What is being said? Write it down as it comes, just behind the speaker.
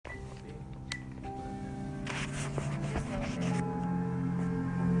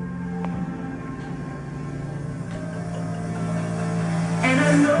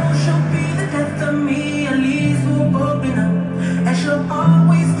I know she'll be the death of me. At least we'll both be numb. And she'll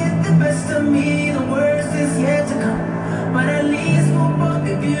always get the best of me. The worst is yet to come. But at least we'll both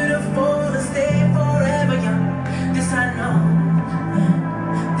be beautiful and stay forever young. This I know.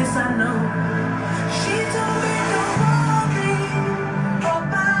 This I know. She told me don't worry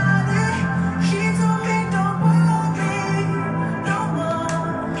about it. She told me don't worry no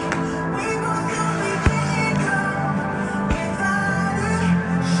more. We both know we can't go without it.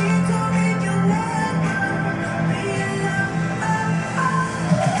 She told me you'll never be alone.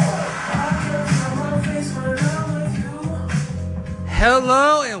 I feel someone face when I'm with you. Hello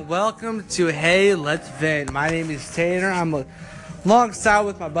and welcome to Hey Let's Vent. My name is Tanner. I'm alongside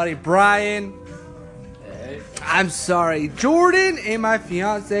with my buddy Brian. Hey. I'm sorry, Jordan, and my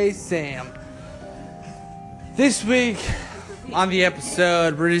fiance Sam. This week on the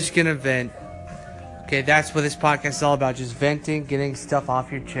episode, we're just gonna vent. Okay, that's what this podcast is all about. Just venting, getting stuff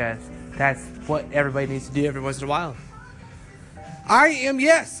off your chest. That's what everybody needs to do every once in a while. I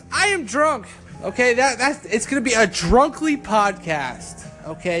am drunk. Okay, it's gonna be a drunkly podcast.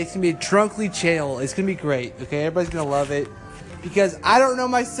 Okay, it's gonna be a drunkly channel. It's gonna be great. Okay, everybody's gonna love it because I don't know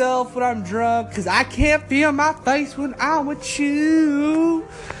myself when I'm drunk because I can't feel my face when I'm with you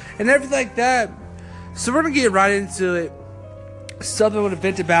and everything like that. So we're gonna get right into it. Something I want to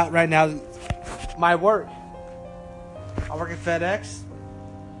vent about right now. My work. I work at FedEx.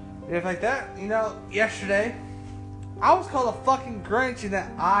 And everything like that. You know, yesterday I was called a fucking Grinch and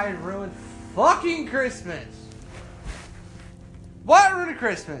that I ruined fucking Christmas. Why I ruined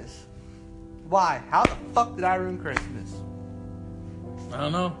Christmas? Why? How the fuck did I ruin Christmas? I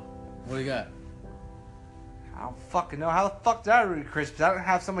don't know. What do you got? I don't fucking know. How the fuck did I ruin Christmas? I don't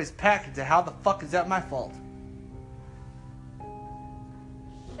have somebody's package. How the fuck is that my fault?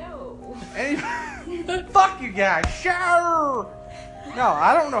 No. Anyway, fuck you guys. Sure. No,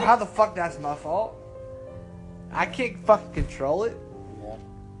 I don't know how the fuck that's my fault. I can't fucking control it.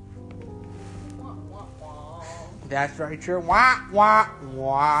 That's very true. Wah, wah,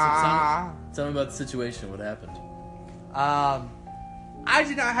 wah. Tell me about the situation. What happened? I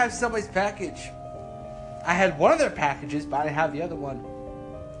did not have somebody's package. I had one of their packages, but I didn't have the other one.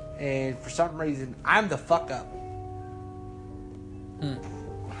 And for some reason, I'm the fuck up.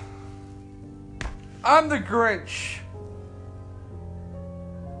 I'm the Grinch.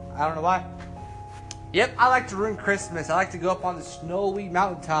 I don't know why. Yep, I like to ruin Christmas. I like to go up on the snowy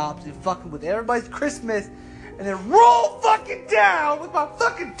mountaintops and fucking with everybody's Christmas and then roll fucking down with my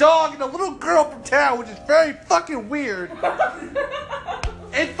fucking dog and a little girl from town, which is very fucking weird.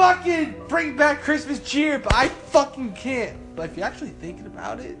 And fucking bring back Christmas cheer, but I fucking can't. But if you're actually thinking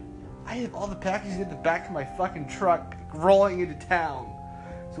about it, I have all the packages in the back of my fucking truck rolling into town.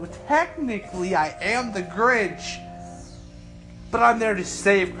 So technically I am the Grinch, but I'm there to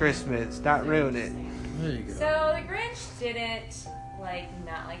save Christmas, not ruin it. There you go. So the Grinch didn't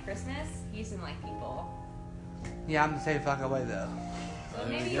not like Christmas. He just didn't like people. Yeah, I'm the same fucking way though. So There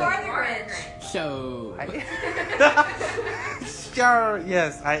maybe you you go. are the Grinch. Show. Sure,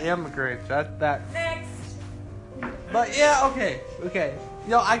 yes, I am a Grinch. That's that. Next. But yeah, okay. You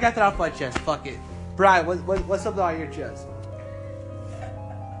know, I got that off my chest. Fuck it. Brian, what's something on your chest?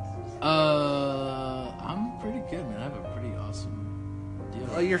 I'm pretty good, man. I have a pretty awesome deal.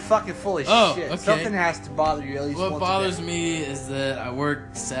 Oh, you're fucking full of Oh, shit. okay. Something has to bother you at least What once bothers a day. me is that I work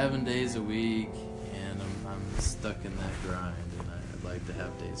 7 days a week, and I'm stuck in that grind, and I'd like to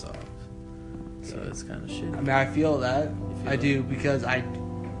have days off. So it's kind of shitty. I mean, I feel that. feel I that? do because the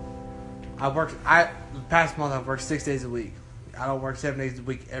past month I've worked 6 days a week. I don't work 7 days a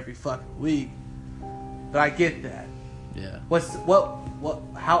week every fucking week. But I get that. Yeah.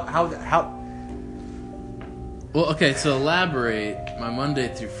 How Well, okay, to elaborate, my Monday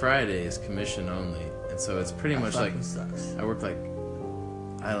through Friday is commission only, and so it's pretty much like sucks. I work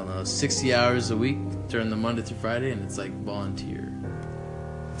 60 hours a week during the Monday through Friday, and it's like volunteer.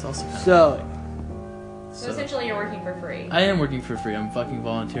 It's also kind So, of So essentially, you're working for free. I am working for free. I'm fucking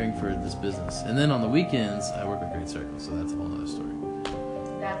volunteering for this business, and then on the weekends I work at Great Circle, so that's a whole other story.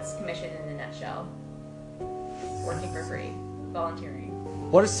 That's commission in a nutshell. Working for free, volunteering.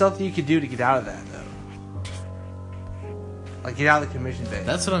 what is something you could do to get out of that, though? Like, get out of the commission base.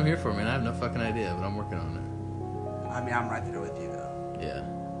 That's what I'm here for, man. I have no fucking idea, but I'm working on it. I mean, I'm right there with you, though. Yeah,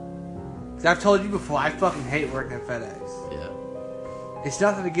 'Cause I've told you before, I fucking hate working at FedEx. yeah. It's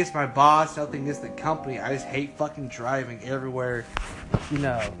nothing against my boss, nothing against the company. I just hate fucking driving everywhere, you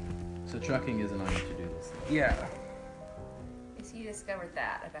know. So trucking isn't on your to-do list. Yeah. So you discovered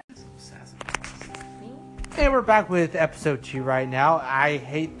that about me? And we're back with episode 2 right now. I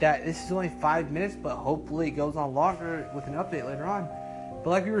hate that this is only 5 minutes, but hopefully it goes on longer with an update later on. But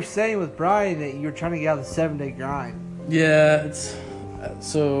like we were saying with Brian, that you're trying to get out of the 7-day grind. Yeah, it's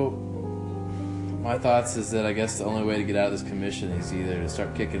so. My thoughts is that I guess the only way to get out of this commission is either to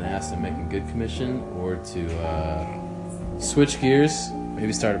start kicking ass and making good commission, or to switch gears,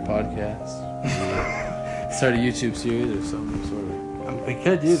 maybe start a podcast, start a YouTube series, or some sort of I mean, we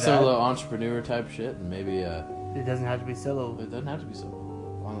could do that. solo entrepreneur type shit, and maybe It doesn't have to be solo. it doesn't have to be solo.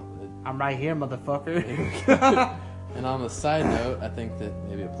 I'm right here, motherfucker. And on the side note, I think that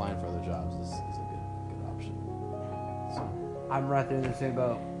maybe applying for other jobs is a good option. So, I'm right there in the same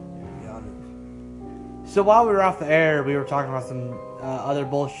boat. To be honest. So while we were off the air, we were talking about some other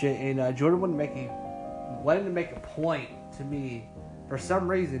bullshit, and Jordan wanted to make a point to me. For some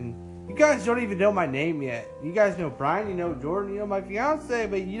reason, you guys don't even know my name yet. You guys know Brian, you know Jordan, you know my fiance,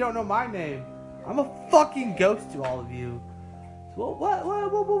 but you don't know my name. I'm a fucking ghost to all of you. So what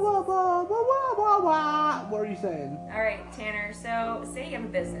are you saying? All right, Tanner. So, say you have a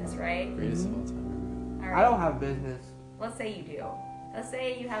business, right? greatest of all time. All I right. don't have a business. Let's say you do. Let's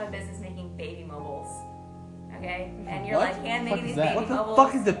say you have a business making baby mobiles. Okay? And you're What? like hand Fuck making is these that? baby What the mobiles.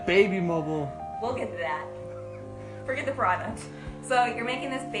 fuck is the baby mobile? We'll get to that. Forget the product. So you're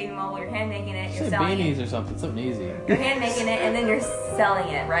making this baby mobile, you're hand making it, you're Say selling beanies it. or something easy. You're hand making it and then you're selling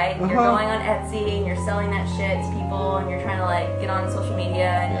it, right? You're Uh-huh. going on Etsy and you're selling that shit to people and you're trying to like get on social media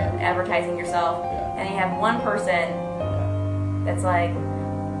and Yeah. you're advertising yourself. Yeah. And you have one person that's like,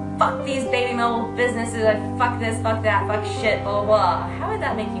 fuck these baby mobile businesses, fuck this, fuck that, fuck shit, blah blah blah. How would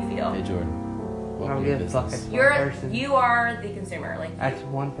that make you feel? Hey Jordan, I welcome don't to give a fuck. business. Person. You are the consumer, like That's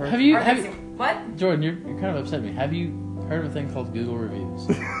one person. Have you are the consumer. What? Jordan? You're kind of upset me. Have you heard of a thing called Google reviews?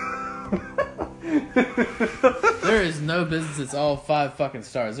 There is no business that's all 5 fucking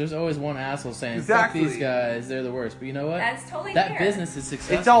stars. There's always one asshole saying, Exactly. "Fuck these guys, they're the worst." But you know what? That's totally that fair. business is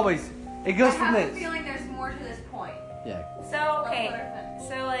successful. It's always. It goes I from have a this. feeling there's more to this point. Yeah. So okay, Let's let her finish.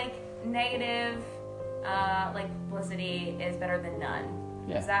 so like negative, like publicity is better than none.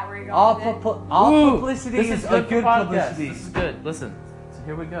 Yeah. Is that where you're going All, with it? all Ooh, publicity this is a good good podcast. publicity. This is good. Listen. So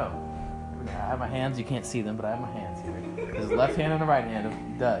here we go. I have my hands. You can't see them, but I have my hands here. There's a left hand and a right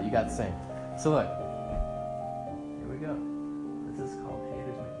hand. Duh, you got the same. So look. Here we go. This is called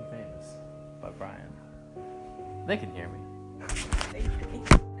Haters Make You Famous by Brian. They can hear me.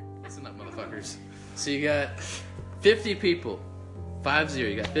 Listen up, motherfuckers. So you got 50 people. 50.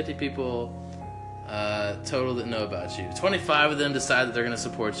 You got 50 people total that know about you. 25 of them decide that they're going to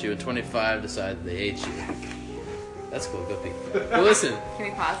support you, and 25 decide that they hate you. That's cool. Go Pete. Well, listen. Can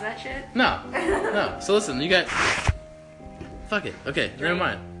we pause that shit? No. No. So listen, you got... Fuck it. Okay, never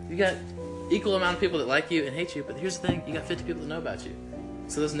mind. You got equal amount of people that like you and hate you, but here's the thing. You got 50 people that know about you.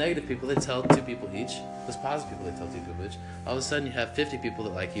 So those negative people, they tell 2 people each. Those positive people, they tell 2 people each. All of a sudden, you have 50 people that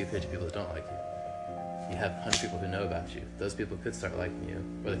like you, 50 people that don't like you. You have 100 people who know about you. Those people could start liking you,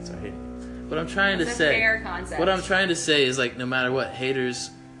 or they could start hating you. What I'm trying It's to a say... fair concept. What I'm trying to say is, like, no matter what, haters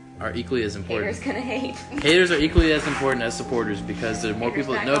are equally as important. Haters gonna hate. Haters are equally as important as supporters because there are more Haters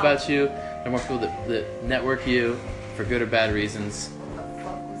people that back know off. about you, there are more people that network you for good or bad reasons, What the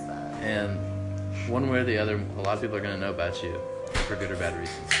fuck was that? and one way or the other, a lot of people are going to know about you for good or bad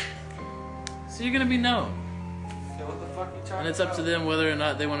reasons. So you're going to be known, What the fuck you talking and it's up to them whether or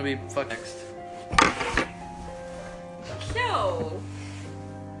not they want to be fucked next. No.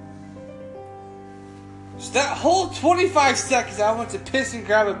 So that whole 25 seconds I went to piss and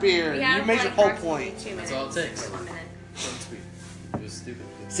grab a beer. We You have made like your whole approximately point. 2 minutes. That's all it takes. 1 minute. It was stupid.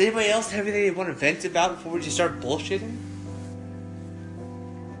 Does anybody else have anything they want to vent about before we just start bullshitting?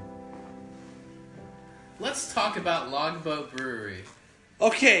 Let's talk about Logboat Brewery.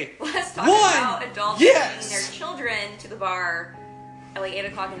 Okay. Let's talk One, about adults yes! bringing their children to the bar at like 8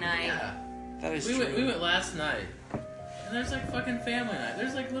 o'clock at night. Yeah. That is We true. went last night, and there's like fucking family night.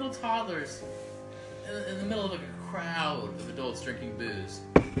 There's like little toddlers in the middle of like a crowd of adults drinking booze.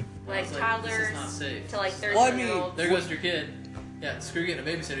 And I Like was this toddlers is not safe. to like 13 Well, I mean- year olds. There goes your kid. Yeah, screw getting a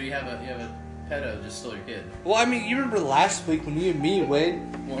babysitter. You have a pedo just stole your kid. Well, I mean, you remember last week when you and me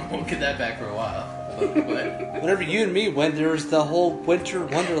went, Won't get that back for a while. But whenever you and me went, there was the whole winter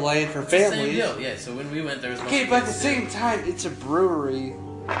wonderland for it's the same families. deal. Yeah. So when we went, there was. Okay, but at the same time, it's a brewery.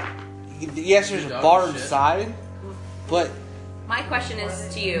 Yes, there's a Dog bar shit. inside, but My question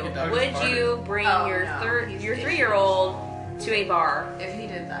is to you: Your dog would is farting. you bring Oh, your no, he's your an 3-year-old to a bar If he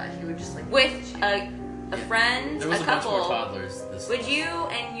did that, he would just like with a friend, There was a a bunch more couple? toddlers. Would you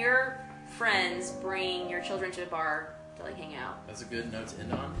and your friends bring your children to a bar to like hang out? That's a good note to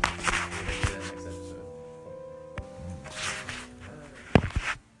end on. We'll get to that next episode.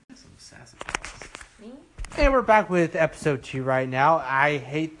 Some sassy thoughts. Me? and we're back with episode 2 right now. I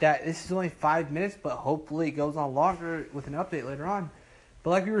hate that this is only 5 minutes, but hopefully it goes on longer with an update later on. But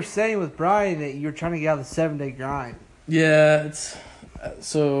like we were saying with Brian, that you're trying to get out of the 7-day grind. Yeah, it's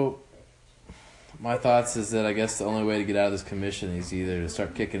so. My thoughts is that I guess the only way to get out of this commission is either to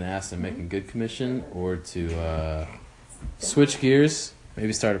start kicking ass and making good commission, or to switch gears,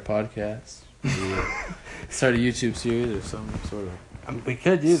 maybe start a podcast, maybe start a YouTube series or some sort of We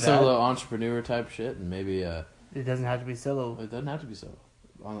could do that. solo entrepreneur type shit, and maybe It doesn't have to be solo. it doesn't have to be solo.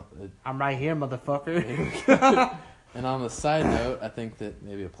 I'm right here, motherfucker. And on the side note, I think that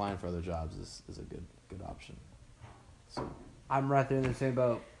maybe applying for other jobs is a good option. So I'm right there in the same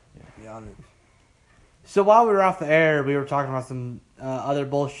boat. Yeah. To be honest. So while we were off the air, we were talking about some other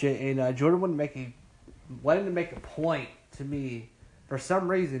bullshit, and Jordan wanted to make a point to me. For some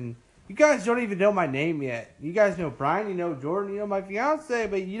reason, you guys don't even know my name yet. You guys know Brian, you know Jordan, you know my fiance,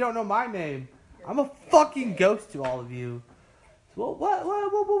 but you don't know my name. I'm a fucking ghost to all of you. So what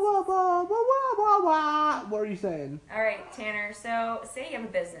are you saying? All right, Tanner. So say you have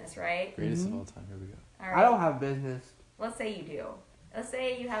a business, right? greatest of all time. Here we go. All right. I don't have business. Let's say you do. Let's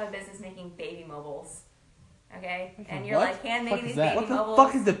say you have a business making baby mobiles. Okay? And you're What? like hand Fuck making is these that? baby What the mobiles.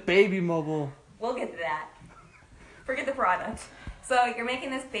 fuck is the baby mobile? We'll get to that. Forget the product. So you're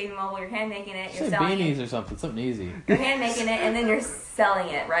making this baby mobile, you're hand making it, you're Say selling beanies it. or something easy. You're hand making it and then you're selling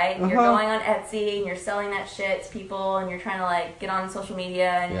it, right? You're Uh-huh. going on Etsy and you're selling that shit to people and you're trying to like get on social media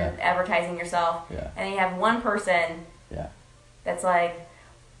and Yeah. you're advertising yourself. Yeah. And then you have one person Yeah. that's like,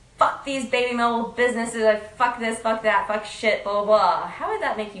 fuck these baby mobile businesses, like, fuck this, fuck that, fuck shit, blah, blah, blah. How would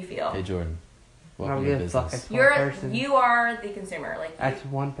that make you feel? Hey Jordan, I'm welcome to gonna fuck business. it. One person. You are the consumer. Like, That's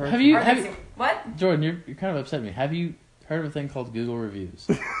one person. Have you- are the consumer. What? Jordan, you're kind of upset me. Have you heard of a thing called Google reviews?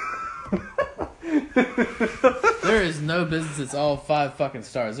 There is no business that's all 5 fucking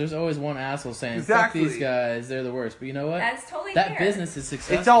stars. There's always one asshole saying, Exactly. fuck these guys, they're the worst. But you know what? That's totally That fair. business is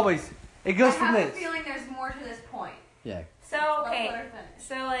successful. It's always. It I goes from have a this. feeling there's more to this point. Yeah. So, okay. Let her finish.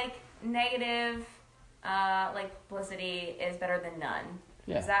 So, like, negative, like, publicity is better than none.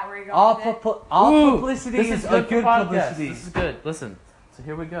 Yeah. Is that where you're going All, with it? all publicity This is a good for good podcast. publicity. This is good. Listen. So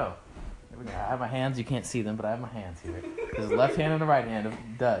here we go. I have my hands. You can't see them, but I have my hands here. There's a left hand and a right hand.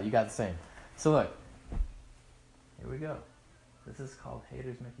 Duh, you got the same. So look. Here we go. This is called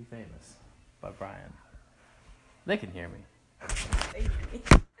Haters Make You Famous by Brian. They can hear me.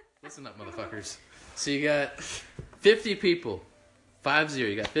 Listen up, motherfuckers. So you got 50 people. 50.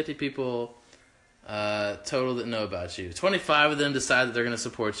 You got 50 people total that know about you. 25 of them decide that they're going to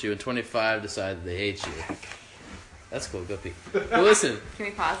support you, and 25 decide that they hate you. That's cool. Go pee. But listen. Can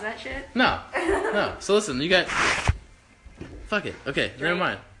we pause that shit? No. So listen, you got... Fuck it. Okay, never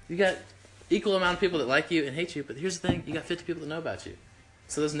mind. You got equal amount of people that like you and hate you, but here's the thing. You got 50 people that know about you.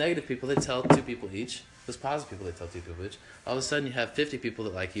 So those negative people, they tell 2 people each. Those positive people, they tell 2 people each. All of a sudden, you have 50 people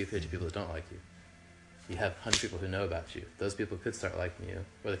that like you, 50 people that don't like you. You have 100 people who know about you. Those people could start liking you,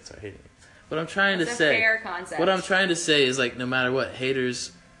 or they could start hating you. What I'm trying It's to a say... fair concept. What I'm trying to say is, like, no matter what,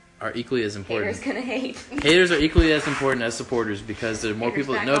 haters are equally as important. Haters gonna hate. Haters are equally as important as supporters because there are more Haters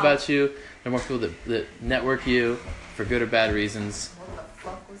people that back know off. about you. There are more people that network you for good or bad reasons. What the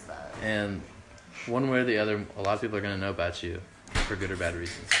fuck was that? And one way or the other, a lot of people are going to know about you for good or bad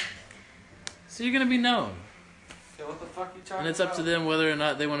reasons. So you're going to be known. So what the fuck you talking And it's up to them whether or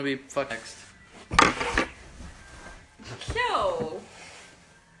not they want to be fucked next. No.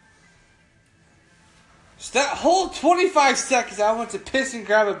 So that whole 25 seconds I went to piss and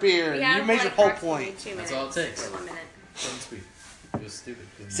grab a beer. We And you have, made like, your whole approximately point. 2 minutes. That's all it takes. Or 1 minute. Sweet. It was stupid.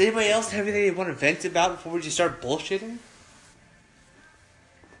 Does anybody else have anything they want to vent about before we just start bullshitting?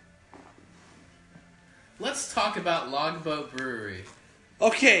 Let's talk about Logboat Brewery.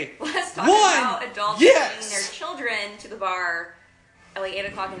 Okay. Let's talk One, about adults yes! bringing their children to the bar at like 8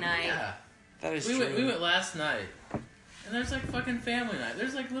 o'clock at night. Yeah. That is We true. went last night, and there's like fucking family night.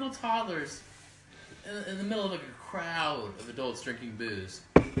 There's like little toddlers in the middle of like a crowd of adults drinking booze.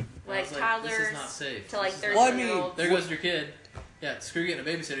 And I Like was this toddlers is not safe. to like This is- 13 Well, I mean- year olds. There goes your kid. Yeah, screw getting a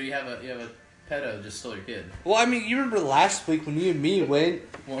babysitter. You have a pedo who just stole your kid. Well, I mean, you remember last week when you and me went,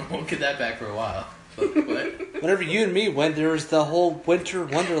 Won't get that back for a while. But what? whenever you and me went, there was the whole winter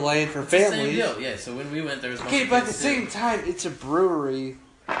wonderland for It's the same families. deal. Yeah. So when we went, there was. a bunch Okay, of but at the kids, same too. time, it's a brewery.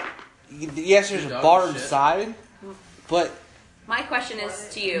 Yes, there's Your a dog bar is shit. inside, but My question is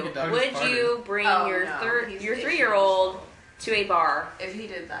to you: Your dog would just you bring Oh, your no, he's your an 3-year-old to a bar If he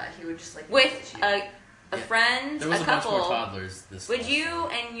did that, he would just like with message you. a Yeah. friend, There was a a bunch more couple? toddlers. This. Would last you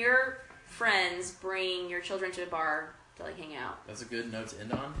night. and your friends bring your children to a bar to like hang out? That's a good note to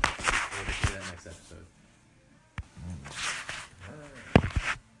end on. We'll get to that next episode.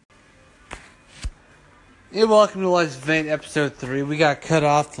 hey, welcome to Let's Vent episode 3. We got cut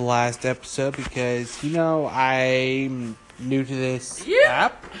off the last episode because, I'm new to this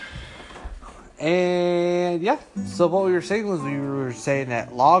app. And yeah, so what we were saying was we were saying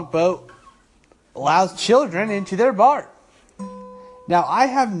that Logboat allows children into their bar. Now, I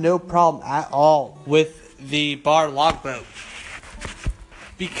have no problem at all with the bar Logboat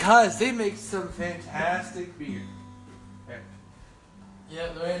because they make some fantastic beer. Yeah,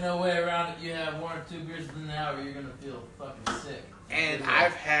 there ain't no way around it. You have 1 or 2 beers in an hour, you're gonna feel fucking sick. And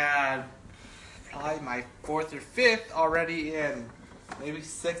I've had probably my 4th or 5th already in. Maybe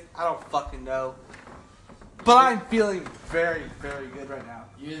 6th, I don't fucking know. But I'm feeling very, very good right now.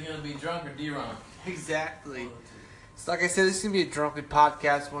 You're either gonna be drunk or drunk. Exactly. So like I said, this is going to be a drunken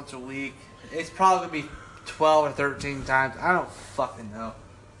podcast once a week. It's probably going to be 12 or 13 times. I don't fucking know.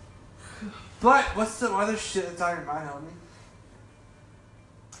 But what's some other shit that's on your mind, homie?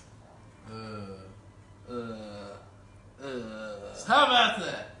 How about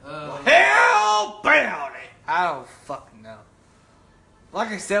that? Hell about it! I don't fucking know. Like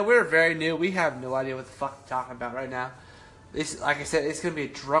I said, we're very new. We have no idea what the fuck we're talking about right now. This, like I said, it's going to be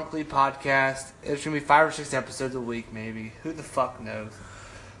a drunkly podcast. It's going to be 5 or 6 episodes a week, maybe. Who the fuck knows?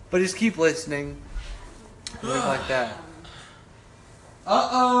 But just keep listening. Things like that.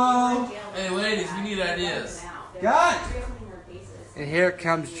 Uh-oh! Hey, ladies, we need ideas. God! And here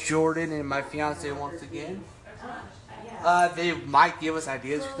comes Jordan and my fiance once again. They might give us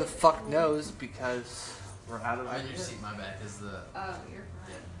ideas. Who the fuck knows? Because we're out of On your ideas. seat, my back is the. Oh, you're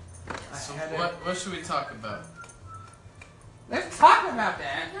fine. So what should we talk about? Let's talk about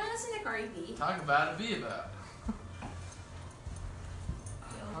that. Can I listen to Cardi B? Talk about it, be about.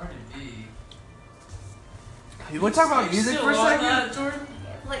 Cardi B. You want to talk about music for a second? Jordan?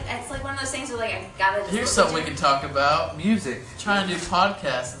 Like it's like one of those things where like I gotta just Here's listen something we to can talk about. Music. Trying to do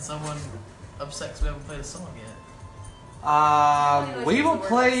podcasts and someone upset because we haven't played a song yet. We will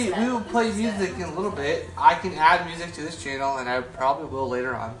play music in a little bit. I can add music to this channel, and I probably will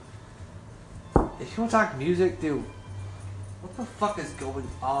later on. If you want to talk music, dude, what the fuck is going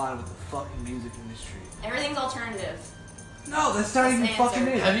on with the fucking music industry? Everything's alternative. No, that's not That's even the fucking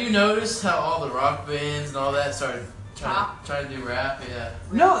answer. it. Have you noticed how all the rock bands and all that started trying to do rap? Yeah.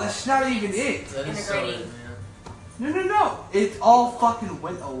 No, that's not even it. That is so Integrating. man. No. It all fucking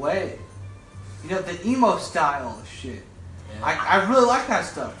went away. You know, the emo style of shit. Yeah. I really like that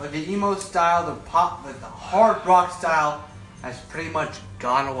stuff. Like the emo style, the pop, like the hard rock style has pretty much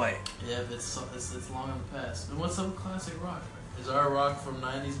gone away. Yeah, but it's long in the past. And what's some classic rock? Is our rock from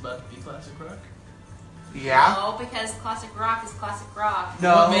 '90s about to be classic rock? Yeah? No, because classic rock is classic rock.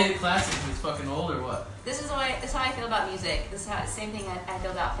 No. What made it classic? It's fucking old or what? This is how I feel about music. This is how same thing I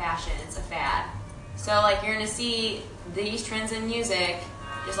feel about fashion. It's a fad. So like you're gonna see these trends in music,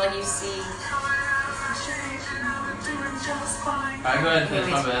 just like you see. Alright, go ahead and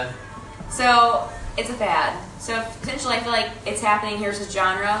finish, my bad. So it's a fad. So essentially, I feel like it's happening. Here's this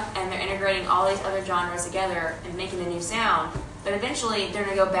genre, and they're integrating all these other genres together and making a new sound. But eventually, they're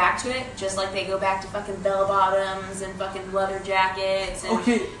gonna go back to it, just like they go back to fucking bell bottoms and fucking leather jackets, and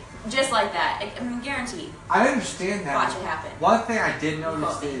Okay, just like that. I mean, guaranteed. I understand that. Watch it happen. One thing I did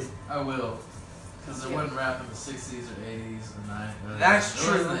notice is I will. Because it wasn't rap in the 60s or 80s or 90s. That's It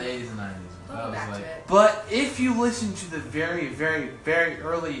was in true. the 80s and 90s. We'll I go was back like, to it. But if you listen to the very, very, very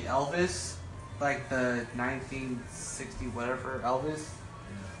early Elvis, like the 1960 whatever Elvis,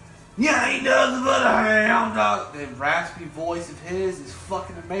 yeah, he nothing but a hound dog. The raspy voice of his is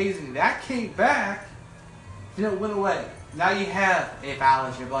fucking amazing. That came back, then it went away. Now you have If I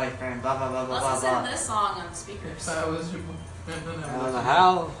Was Your Boyfriend, blah blah blah blah Let's blah listen blah. to this song on the speakers. I was your I don't know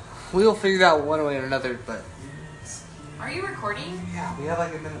how. We'll figure that out one way or another, but Are you recording? yeah, we have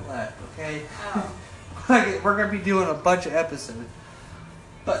like a minute left, okay? Oh. Like, we're gonna be doing a bunch of episodes.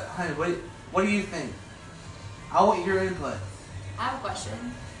 But honey, what do you think? I want your input. I have a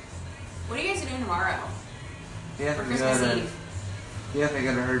question. What are you guys doing tomorrow Yeah, for they're Christmas gonna, Eve? yeah, they're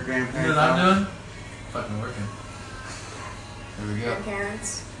gonna hurt You grandparents. know what I'm doing? Fucking working. There we go.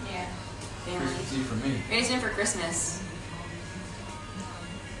 Grandparents? Yeah. Family. Christmas Eve for me. What are you guys doing for Christmas?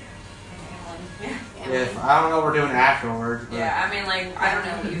 Yeah. Yeah, I don't know what we're doing afterwards. But Yeah, I mean, like, I don't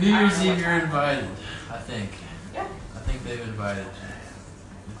know. New Year's Eve, you're invited. I think. Yeah. I think they've invited you.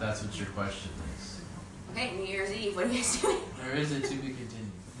 If that's what your question is. Okay, New Year's Eve. What are you guys doing? There is a to be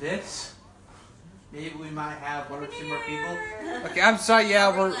continued. this, maybe we might have 1 or 2 more people. Okay, I'm sorry.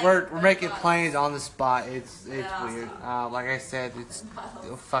 Yeah, we're making plans on the spot. It's weird. Like I said, it's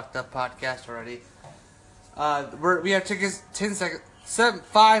a fucked up podcast already. We have tickets 10 seconds.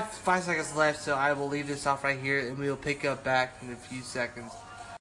 5 seconds left, so I will leave this off right here, and we will pick up back in a few seconds.